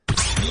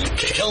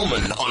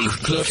Kelman on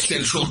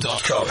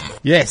CliffCentral.com.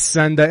 Yes,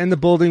 and in the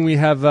building we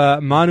have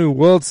Manu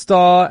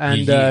Worldstar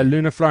and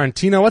Luna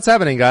Florentino. What's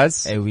happening,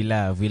 guys? Hey, we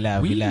live.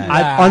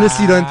 I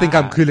honestly don't think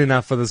I'm cool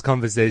enough for this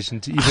conversation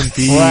to even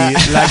be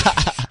like.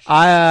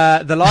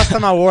 The last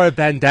time I wore a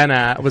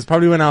bandana was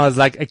probably when I was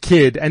like a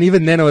kid, and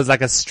even then it was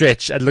like a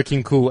stretch at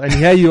looking cool. And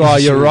here you are,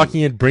 you're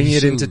rocking it, bringing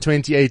it into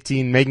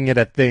 2018, making it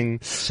a thing.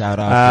 Shout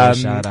out,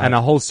 shout out. And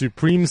a whole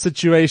Supreme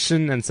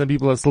situation, and some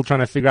people are still trying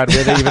to figure out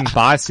where they even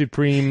buy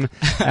Supreme.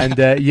 And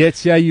yet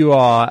here you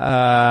are,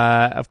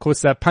 of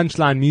course,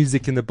 Punchline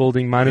Music in the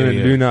building. Manu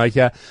and Luna are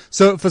here.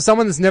 So for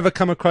someone that's never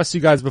come across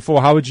you guys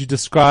before, how would you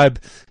describe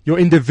your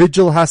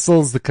individual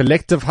hustles, the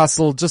collective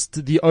hustle,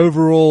 just the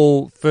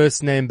overall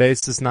first name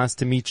basis, nice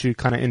to meet you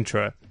kind of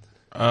intro?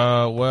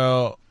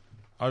 Well,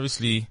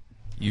 obviously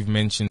you've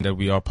mentioned that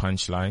we are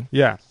Punchline.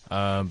 Yeah.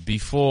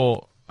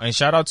 Before, and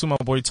shout out to my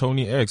boy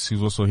Tony X,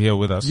 who's also here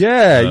with us.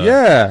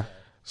 Yeah.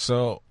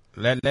 So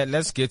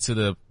let's get to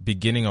the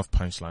beginning of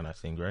Punchline, I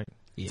think, right?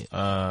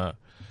 Yeah.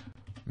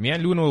 Me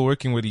and Luna were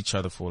working with each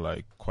other for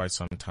like quite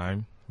some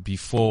time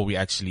before we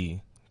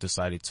actually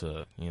decided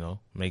to,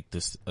 make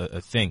this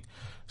a thing.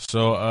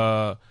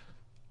 So,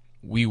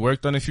 we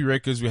worked on a few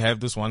records. We have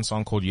this one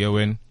song called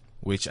Yewin,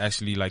 which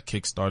actually like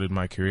kickstarted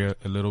my career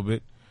a little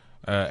bit.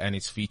 And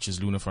it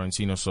features Luna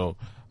Florentino. So,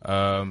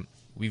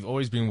 we've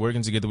always been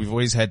working together. We've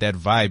always had that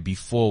vibe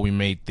before we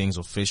made things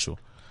official.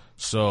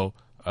 So,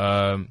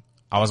 I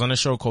was on a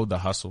show called The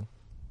Hustle.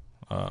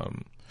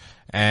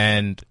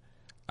 And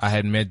I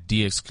had met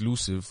D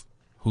Exclusive,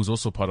 who's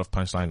also part of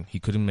Punchline. He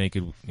couldn't make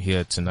it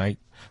here tonight.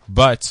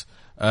 But,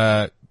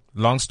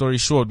 long story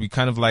short, we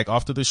kind of like,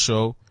 after the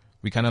show,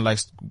 we kind of like,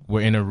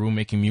 we're in a room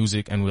making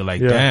music and we're like,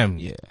 damn,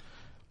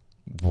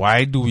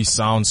 why do we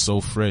sound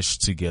so fresh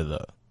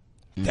together?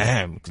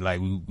 Damn,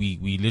 like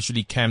we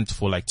literally camped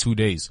for like 2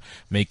 days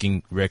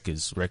making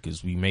records.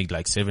 We made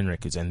like 7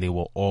 records and they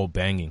were all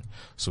banging.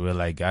 So we're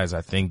like, guys,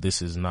 I think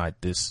it's not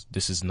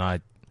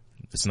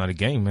a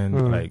game,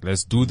 man. Like,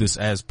 let's do this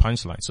as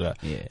Punchline. So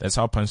that's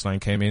how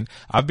Punchline came in.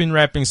 I've been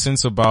rapping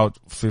since about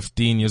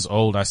 15 years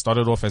old. I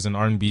started off as an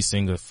R&B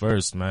singer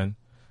first, man.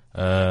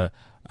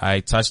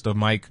 I touched the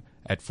mic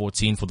at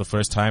 14 for the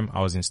first time.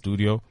 I was in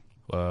studio.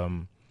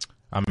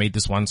 I made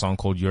this one song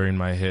called You're in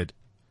My Head.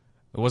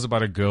 It was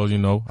about a girl,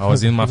 I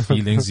was in my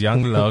feelings,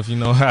 young love,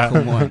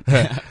 Come on.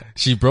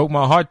 She broke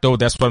my heart though.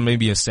 That's what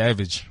made me a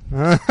savage.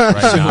 Right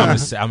now,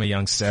 I'm a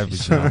young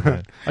savage,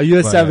 man. Are you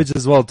a savage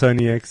as well,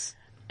 Tony X?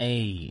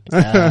 Hey,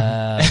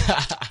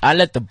 I'll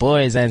let the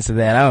boys answer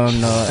that. I don't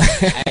know.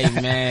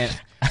 Hey, man.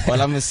 All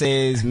I'm gonna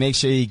say is make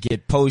sure you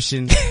get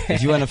Potion.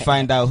 If you want to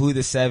find out who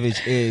the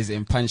savage is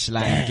in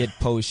Punchline, get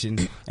Potion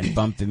and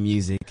bump the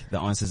music. The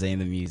answers are in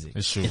the music.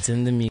 It's true. It's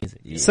in the music.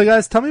 Yeah. So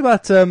guys, tell me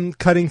about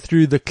cutting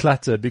through the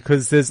clutter,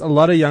 because there's a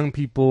lot of young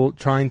people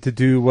trying to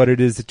do what it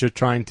is that you're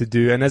trying to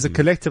do. And as a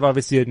collective,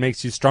 obviously it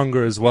makes you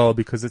stronger as well,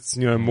 because it's,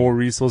 more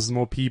resources,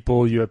 more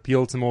people, you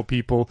appeal to more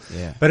people.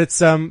 Yeah. But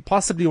it's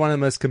possibly one of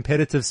the most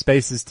competitive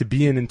spaces to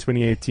be in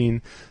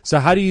 2018. So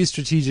how do you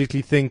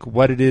strategically think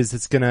what it is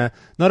that's gonna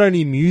not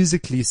only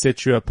musically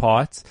set you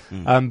apart,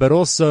 but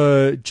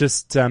also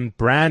just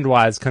brand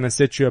wise kind of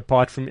set you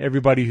apart from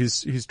everybody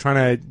who's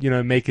trying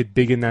to make it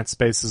big in that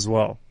space as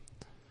well?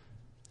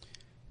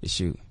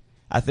 Issue.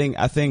 I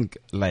think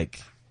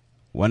like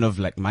one of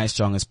like my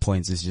strongest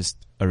points is just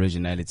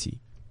originality.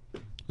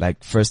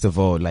 Like, first of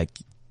all, like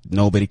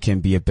nobody can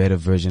be a better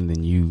version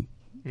than you.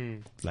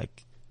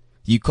 Like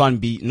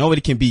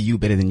nobody can be you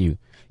better than you.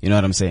 You know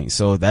what I'm saying?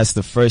 So that's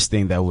the first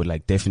thing that would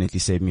like definitely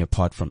set me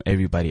apart from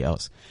everybody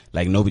else.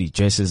 Like, nobody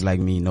dresses like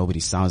me. Nobody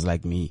sounds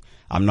like me.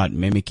 I'm not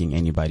mimicking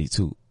anybody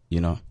too,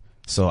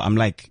 So I'm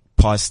like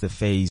past the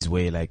phase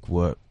where like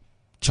we're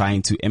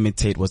trying to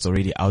imitate what's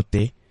already out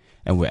there.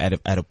 And we're at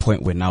a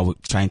point where now we're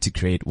trying to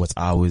create what's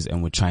ours,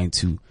 and we're trying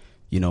to,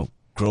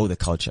 grow the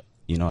culture.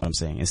 You know what I'm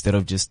saying? Instead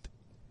of just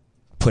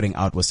putting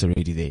out what's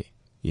already there,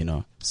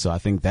 So I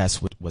think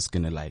that's what's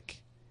gonna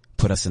like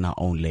put us in our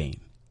own lane.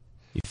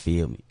 You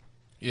feel me?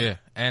 Yeah,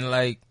 and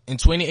like in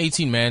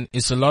 2018, man,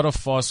 it's a lot of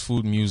fast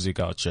food music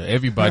out here.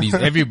 Everybody's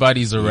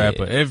a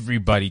rapper.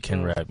 Everybody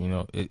can rap.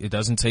 It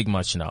doesn't take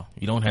much now.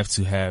 You don't have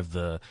to have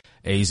the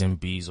A's and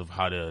B's of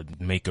how to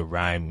make a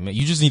rhyme.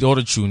 You just need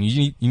autotune.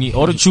 You need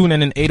autotune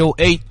and an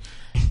 808,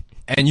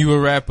 and you're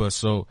a rapper.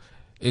 So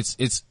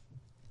it's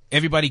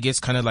everybody gets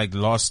kind of like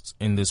lost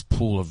in this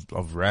pool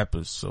of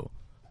rappers. So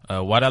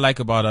what I like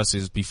about us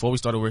is before we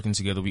started working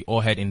together, we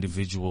all had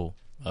individual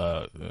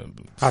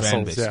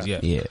fan bases.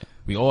 Yeah.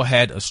 We all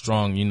had a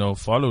strong,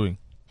 following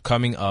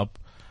coming up,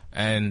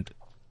 and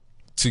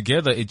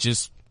together it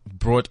just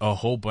brought a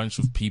whole bunch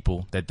of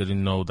people that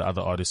didn't know the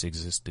other artists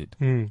existed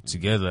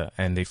together,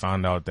 and they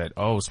found out that,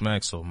 oh,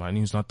 Smack, so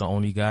Manu's not the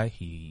only guy.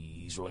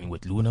 He's rolling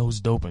with Luna, who's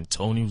dope, and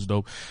Tony, who's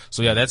dope.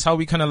 So yeah, that's how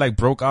we kind of like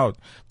broke out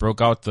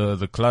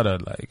the clutter.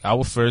 Like,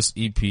 our first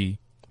EP,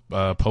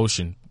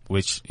 Potion,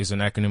 which is an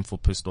acronym for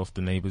Pissed Off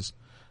the Neighbors,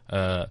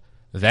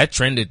 that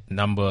trended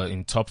number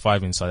in top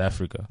 5 in South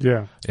Africa.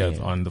 Yeah.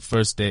 On the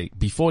first day,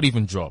 before it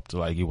even dropped,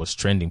 like it was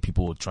trending.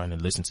 People were trying to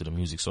listen to the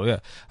music. So yeah,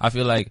 I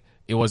feel like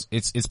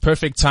it's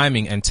perfect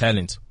timing and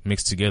talent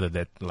mixed together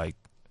that like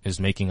is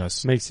making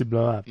us. Makes you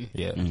blow up.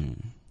 Yeah.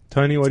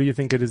 Tony, what do you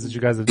think it is that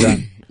you guys have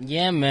done?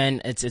 Yeah,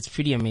 man, it's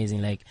pretty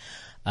amazing. Like,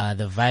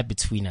 the vibe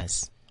between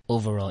us,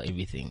 overall,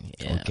 everything.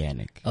 Yeah.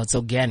 Organic. Oh, it's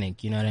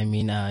organic, you know what I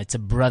mean? It's a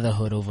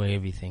brotherhood over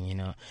everything, you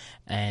know?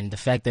 And the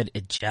fact that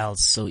it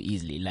gels so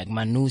easily. Like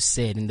Manu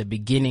said in the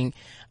beginning,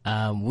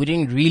 we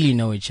didn't really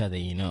know each other,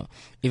 you know?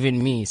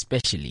 Even me,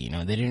 especially, you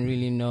know? They didn't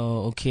really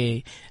know,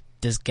 okay,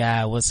 this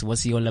guy,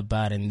 what's he all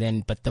about? And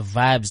then, but the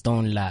vibes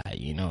don't lie,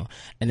 you know?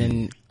 And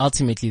then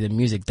ultimately the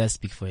music does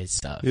speak for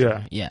itself.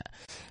 Yeah. Yeah.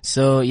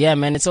 So yeah,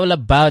 man, it's all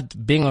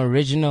about being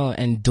original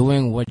and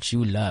doing what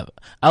you love.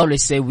 I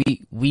always say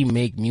we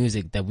make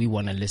music that we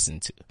want to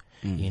listen to,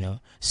 you know?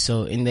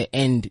 So in the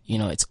end, you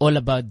know, it's all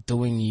about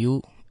doing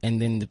you,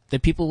 and then the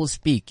people will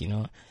speak, you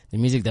know? The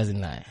music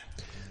doesn't lie.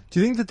 Do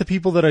you think that the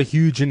people that are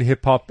huge in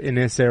hip hop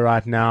in SA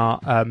right now,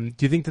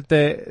 do you think that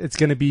it's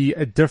going to be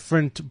a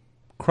different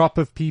crop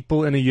of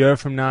people in a year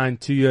from now and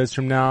 2 years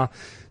from now?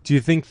 Do you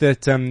think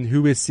that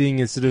who we're seeing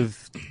is sort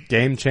of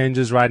game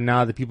changers right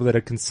now, the people that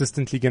are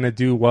consistently going to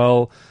do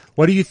well?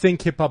 What do you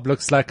think hip hop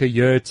looks like a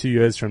year, 2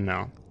 years from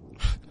now?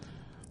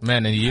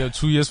 Man, in a year,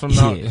 2 years from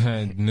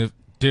now,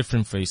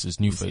 different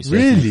faces, new faces.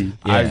 Really?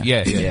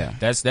 Yeah.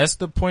 That's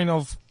the point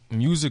of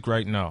music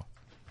right now.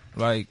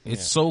 Like,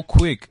 it's so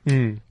quick.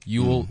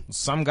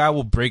 Some guy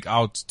will break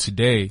out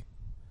today.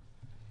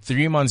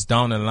 3 months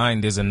down the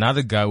line, there's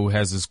another guy who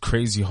has this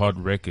crazy hot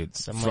record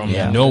from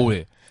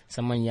nowhere.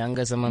 Someone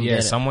younger, someone Yeah,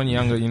 better. someone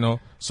younger, you know.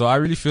 So I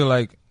really feel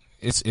like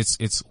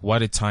it's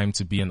what a time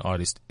to be an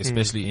artist,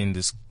 especially in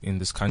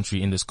this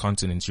country, in this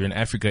continent. You're in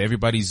Africa.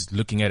 Everybody's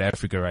looking at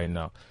Africa right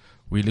now.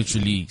 We're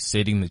literally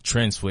setting the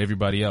trends for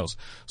everybody else.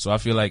 So I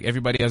feel like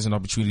everybody has an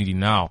opportunity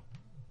now.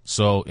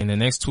 So in the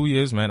next 2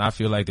 years, man, I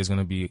feel like there's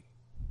gonna be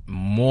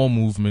more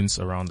movements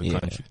around the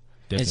country.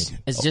 Definitely.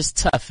 It's just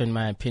tough, in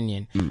my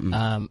opinion.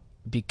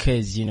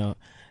 Because, you know,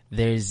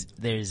 there's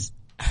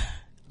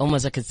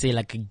almost, I could say,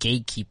 like a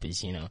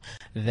gatekeepers, you know,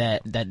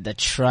 that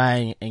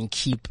try and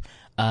keep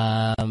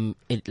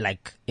it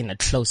like in a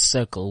close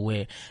circle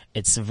where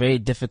it's very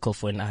difficult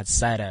for an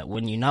outsider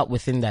when you're not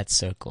within that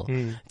circle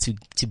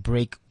to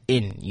break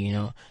in, you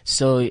know.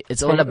 So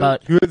it's all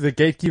about who are the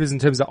gatekeepers in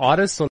terms of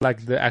artists, or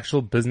like the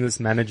actual business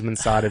management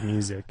side of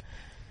music?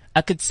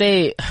 I could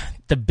say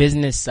the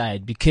business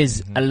side,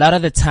 because a lot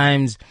of the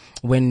times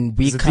when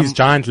we come, these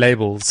giant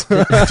labels, is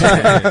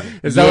that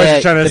what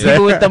you're trying to say?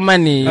 People with the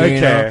money, Okay.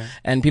 you know,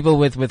 and people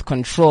with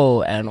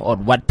control and or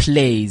what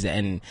plays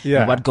and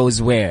what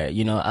goes where,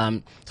 you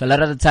know. So a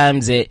lot of the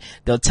times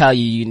they'll tell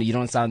you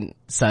don't sound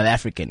South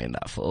African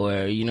enough,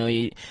 or you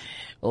know,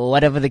 or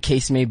whatever the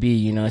case may be,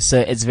 you know. So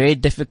it's very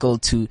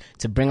difficult to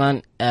bring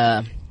on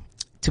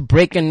to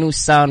break a new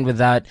sound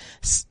without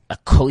a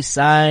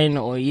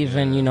cosign or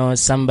even, you know,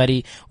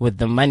 somebody with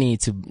the money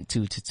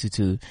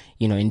to,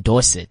 you know,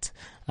 endorse it.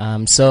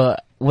 So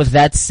with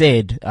that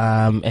said,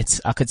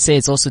 I could say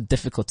it's also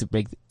difficult to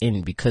break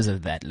in because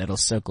of that little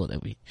circle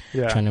that we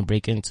trying to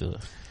break into.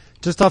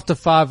 Just after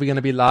 5, we're going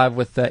to be live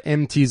with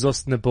MT's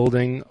also in the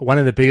building, one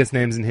of the biggest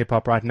names in hip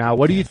hop right now.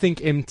 What do you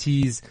think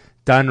MT's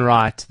done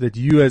right that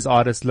you as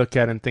artists look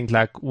at and think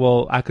like,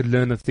 well, I could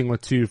learn a thing or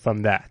two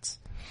from that?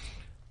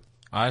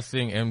 I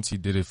think MT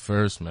did it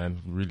first,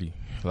 man. Really,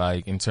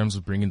 like in terms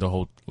of bringing the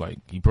whole, like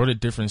he brought a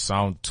different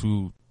sound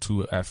to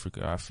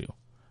Africa. I feel,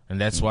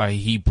 and that's why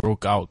he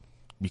broke out,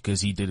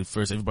 because he did it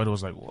first. Everybody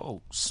was like,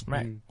 "Whoa,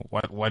 smack!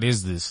 What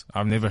is this?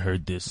 I've never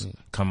heard this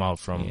come out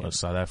from a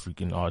South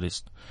African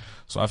artist."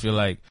 So I feel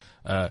like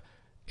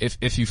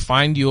if you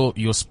find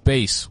your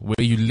space where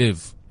you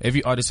live,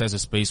 every artist has a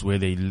space where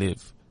they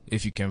live.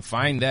 If you can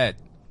find that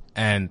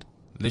and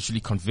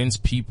literally convince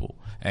people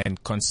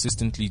and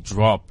consistently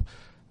drop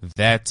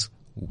that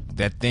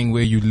thing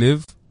where you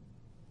live,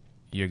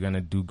 you're gonna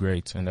do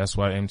great. And that's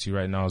why MT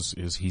right now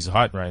is he's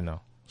hot right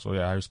now. So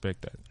yeah, I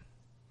respect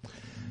that.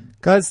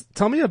 Guys,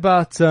 tell me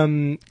about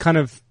kind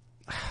of,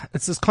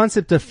 it's this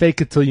concept of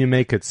fake it till you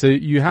make it. So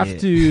you have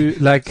to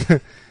like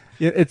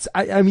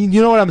I mean,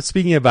 you know what I'm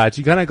speaking about.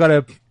 You kind of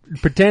gotta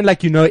pretend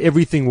like you know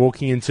everything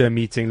walking into a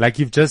meeting, like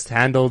you've just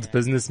handled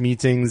business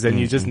meetings and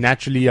you just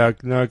naturally are,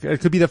 you know, it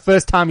could be the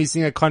first time you're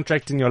seeing a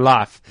contract in your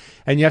life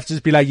and you have to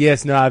just be like,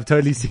 yes, no, I've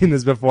totally seen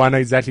this before. I know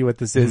exactly what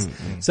this is.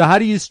 So how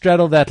do you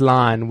straddle that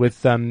line with,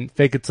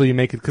 fake it till you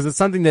make it? Cause it's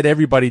something that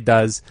everybody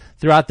does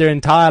throughout their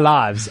entire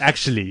lives,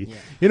 actually.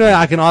 You know,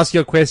 I can ask you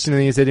a question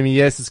and you say to me,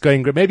 yes, it's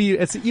going great. Maybe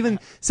it's even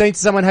saying to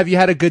someone, have you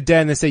had a good day?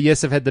 And they say,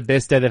 yes, I've had the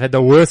best day. They've had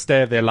the worst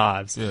day of their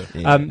lives.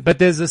 But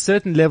there's a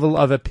certain level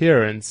of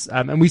appearance,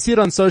 and we see it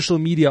on social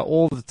media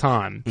all the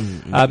time.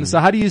 So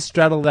how do you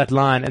straddle that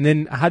line? And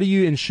then how do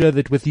you ensure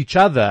that with each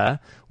other,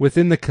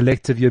 within the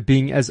collective, you're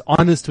being as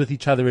honest with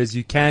each other as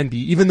you can be,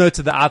 even though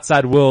to the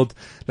outside world,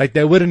 like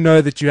they wouldn't know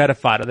that you had a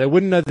fight, or they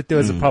wouldn't know that there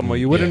was a problem, or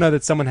you wouldn't know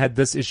that someone had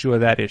this issue or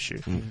that issue.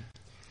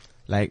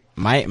 Like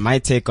my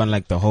take on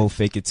like the whole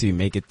fake it till you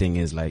make it thing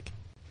is like,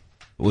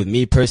 with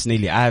me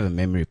personally, I have a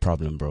memory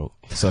problem, bro.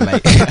 So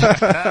like,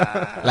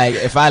 like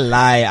if I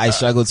lie, I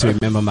struggle to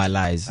remember my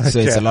lies. So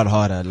it's a lot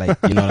harder. Like,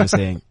 you know what I'm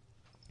saying?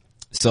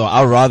 So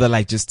I'd rather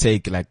like just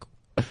take like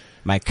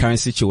my current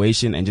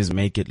situation and just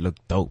make it look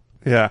dope.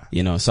 Yeah.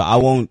 You know, so I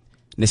won't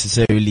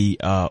necessarily,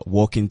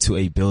 walk into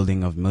a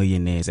building of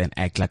millionaires and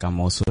act like I'm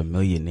also a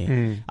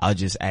millionaire. I'll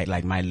just act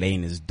like my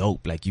lane is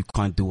dope. Like you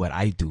can't do what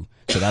I do.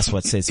 So that's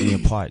what sets me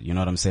apart. You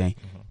know what I'm saying?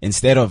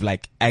 Instead of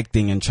like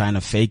acting and trying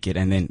to fake it.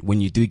 And then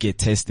when you do get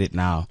tested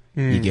now,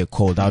 you get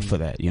called out for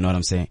that. You know what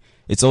I'm saying?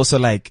 It's also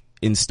like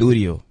in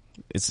studio.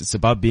 It's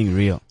about being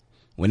real.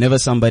 Whenever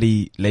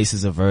somebody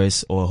laces a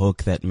verse or a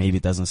hook that maybe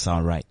doesn't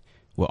sound right,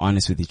 we're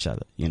honest with each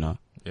other, you know?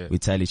 Yeah. We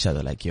tell each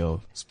other like,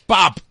 yo,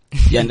 Pop!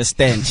 You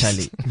understand,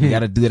 Charlie? You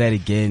gotta do that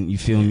again. You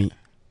feel me?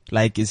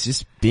 Like, it's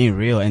just being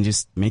real and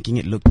just making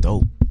it look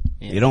dope.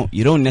 Yeah.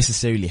 You don't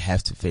necessarily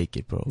have to fake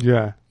it, bro.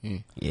 Yeah.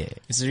 Yeah.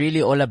 It's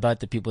really all about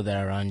the people that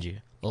are around you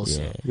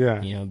also.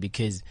 Yeah. You know,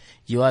 because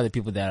you are the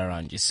people that are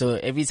around you. So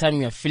every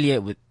time you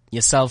affiliate with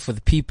yourself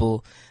with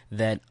people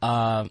that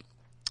are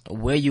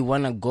where you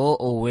want to go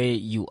or where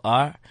you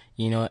are,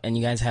 you know, and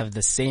you guys have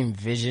the same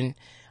vision,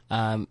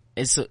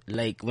 it's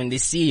like when they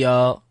see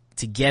y'all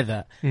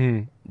together,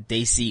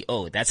 they see,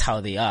 oh, that's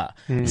how they are.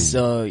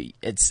 So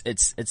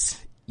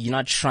it's you're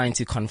not trying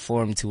to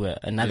conform to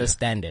another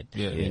standard.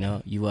 You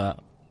know, you are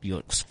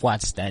your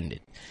squad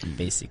standard,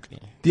 basically.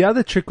 The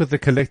other trick with the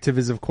collective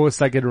is, of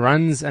course, like it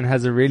runs and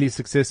has a really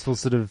successful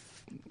sort of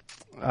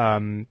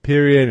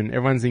period, and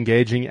everyone's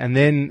engaging, and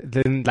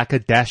then like a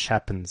dash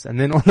happens,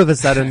 and then all of a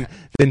sudden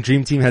then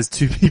Dream Team has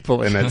 2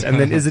 people in it, and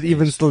then is it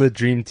even still a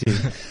Dream Team?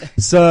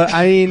 So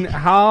I mean,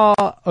 how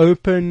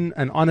open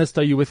and honest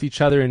are you with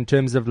each other in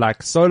terms of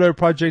like solo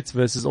projects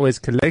versus always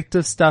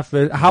collective stuff?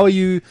 How are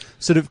you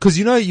sort of, because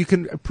you know you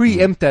can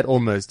preempt that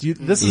almost.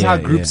 This is how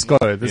groups go.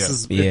 This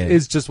is it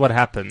is just what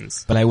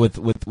happens. But like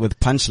with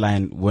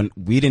Punchline, when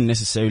we didn't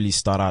necessarily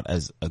start out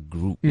as a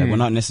group, like we're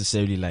not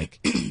necessarily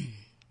like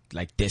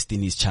like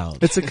Destiny's Child.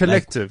 It's a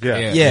collective,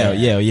 like,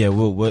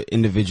 We're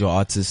individual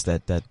artists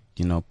that,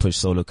 you know, push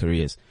solo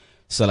careers.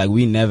 So like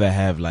we never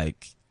have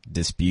like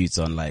disputes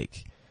on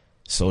like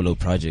solo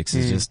projects.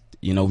 It's just,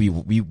 you know,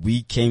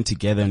 we came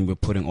together and we're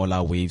putting all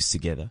our waves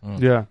together.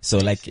 Yeah. So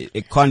like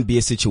it can't be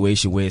a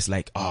situation where it's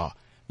like,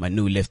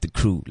 Manu left the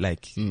crew.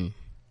 Like, you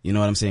know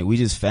what I'm saying? We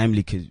just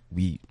family 'cause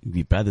we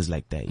brothers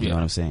like that. You know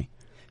what I'm saying?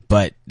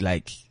 But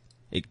like,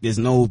 there's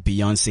no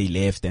Beyonce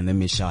left and then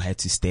Michelle had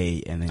to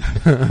stay and then,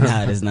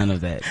 nah, there's none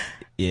of that.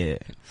 Yeah.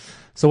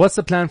 So what's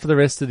the plan for the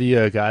rest of the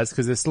year, guys?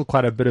 Because there's still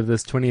quite a bit of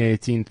this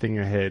 2018 thing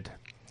ahead.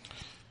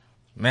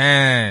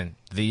 Man,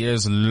 the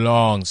year's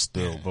long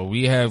still, but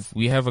we have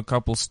a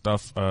couple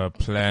stuff,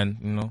 planned,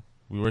 you know.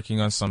 We're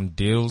working on some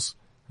deals.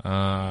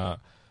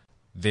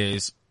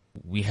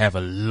 We have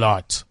a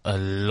lot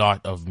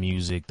of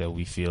music that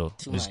we feel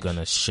is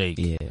gonna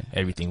shake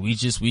everything. We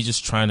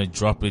just trying to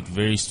drop it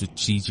very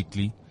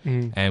strategically,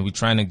 and we're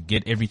trying to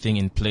get everything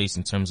in place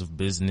in terms of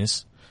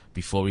business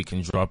before we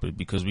can drop it,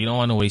 because we don't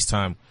want to waste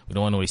time.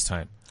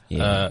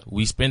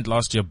 We spent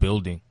last year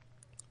building,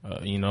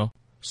 you know,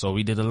 so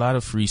we did a lot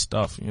of free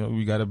stuff. You know,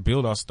 we gotta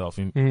build our stuff.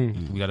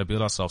 We gotta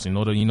build ourselves in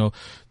order, you know,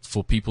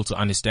 for people to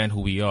understand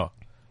who we are.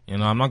 You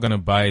know, I'm not gonna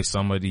buy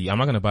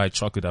a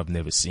chocolate I've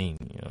never seen,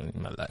 you know,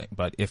 in my life.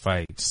 But if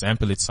I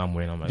sample it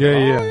somewhere and I'm like,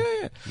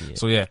 yeah.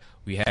 So yeah,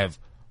 we have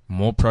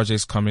more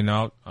projects coming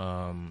out,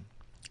 a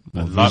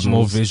lot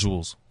more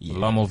visuals.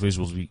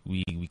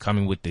 We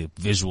coming with the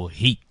visual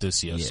heat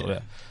this year. So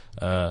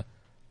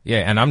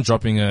and I'm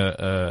dropping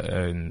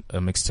a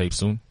mixtape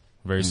soon.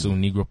 Very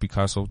soon. Negro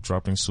Picasso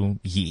dropping soon.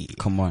 Yeah.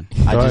 Come on.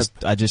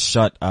 I just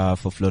shot,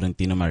 for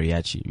Florentino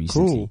Mariachi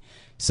recently. Cool.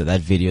 So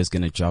that video is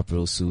gonna drop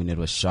real soon. It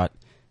was shot,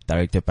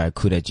 directed by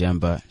Kuda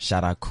Jemba.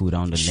 Shout out Kuda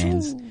on the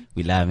lens.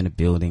 We live in the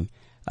building.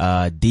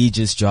 D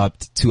just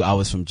dropped 2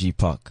 hours from G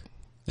Park.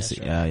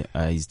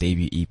 His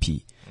debut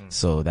EP.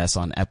 So that's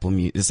on Apple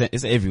Music.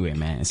 It's everywhere,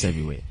 man. It's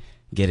everywhere.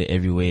 Get it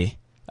everywhere.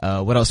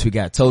 What else we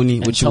got? Tony,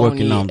 what you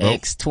working on, bro?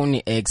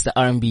 Tony X, the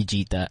R&B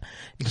Jita,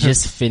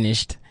 just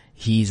finished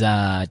his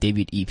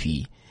debut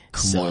EP.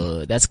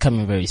 So that's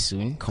coming very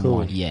soon. Come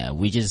on. Yeah,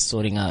 we're just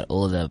sorting out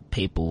all the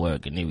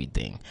paperwork and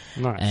everything.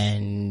 Nice.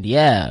 And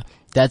yeah,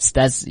 that's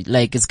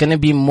like, it's gonna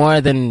be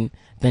more than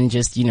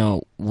just, you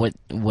know, what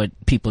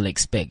people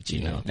expect,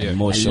 you know. Yeah,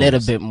 more shows.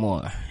 Little bit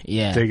more.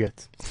 Yeah. Dig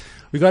it.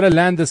 We gotta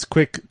land this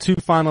quick. 2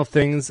 final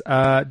things.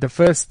 The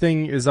first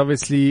thing is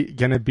obviously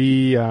gonna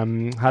be,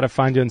 how to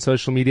find you on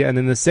social media. And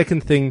then the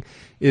second thing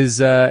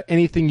is,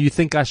 anything you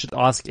think I should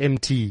ask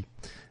MT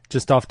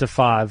just after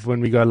 5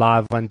 when we go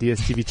live on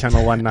DSTV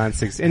channel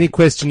 196. Any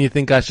question you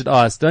think I should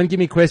ask. Don't give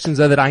me questions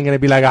though that I'm going to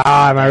be like,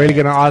 am I really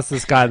going to ask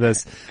this guy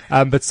this?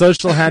 But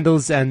social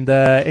handles and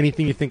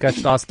anything you think I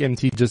should ask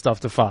MT just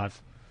after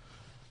 5.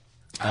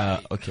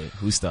 Okay,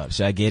 who started?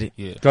 Should I get it?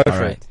 Yeah. Go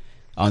for it.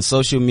 On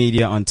social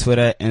media, on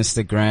Twitter,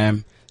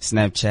 Instagram,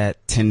 Snapchat,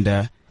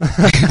 Tinder,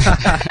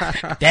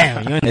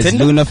 Damn, you It's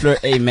Luna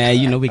Hey man,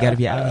 you know we gotta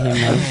be out here,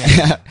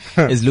 man.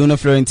 It's Luna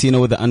Florentino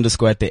with the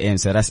underscore at the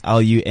end. So that's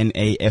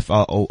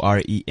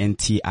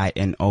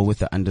LUNAFLORENTINO with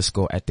the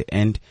underscore at the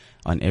end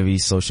on every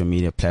social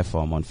media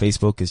platform. On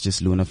Facebook, it's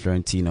just Luna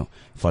Florentino.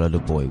 Follow the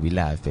boy. We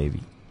live,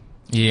 baby.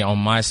 Yeah, on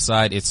my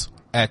side, it's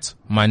at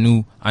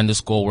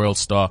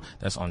Manu_WorldStar.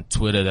 That's on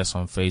Twitter, that's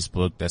on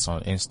Facebook, that's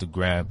on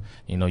Instagram.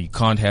 You know, you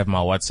can't have my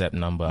WhatsApp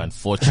number,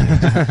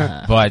 unfortunately.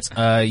 But,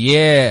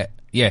 yeah,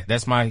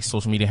 that's my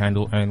social media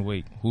handle. And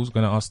wait, who's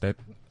gonna ask that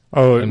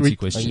empty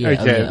question?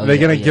 Okay, they're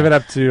gonna give it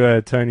up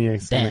to, Tony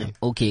X. Damn,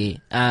 okay.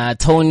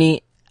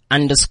 Tony_XSA.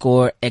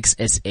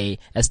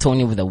 That's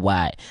Tony with a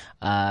Y.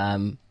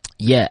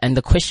 Yeah, and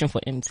the question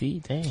for MT,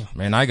 damn.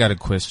 Man, I got a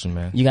question,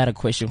 man. You got a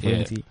question for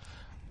MT?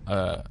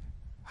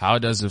 How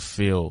does it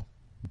feel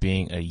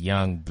being a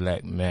young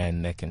black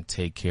man that can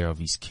take care of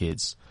his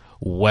kids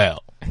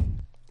well?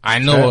 I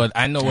know a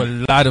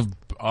lot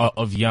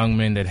of young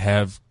men that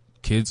have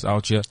kids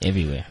out here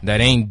everywhere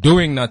that ain't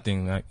doing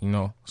nothing, like, you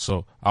know.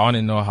 So I want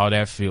to know how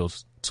that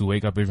feels to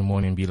wake up every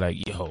morning and be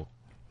like, yo,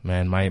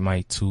 man,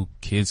 my 2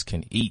 kids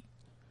can eat.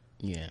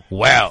 Yeah.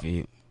 Wow.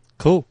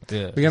 Cool.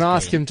 Yeah, we're going to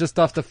ask him just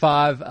after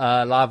 5,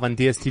 live on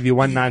DSTV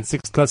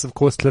 196 plus, of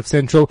course, Cliff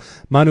Central.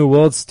 Manu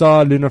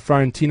Worldstar, Luna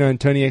Florentino,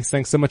 and Tony X.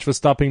 Thanks so much for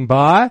stopping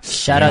by.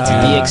 Shout out to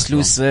The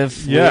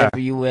Exclusive, wherever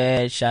you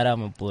were. Shout out,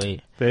 my boy.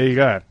 There you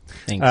go.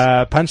 Thanks.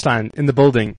 Punchline in the building.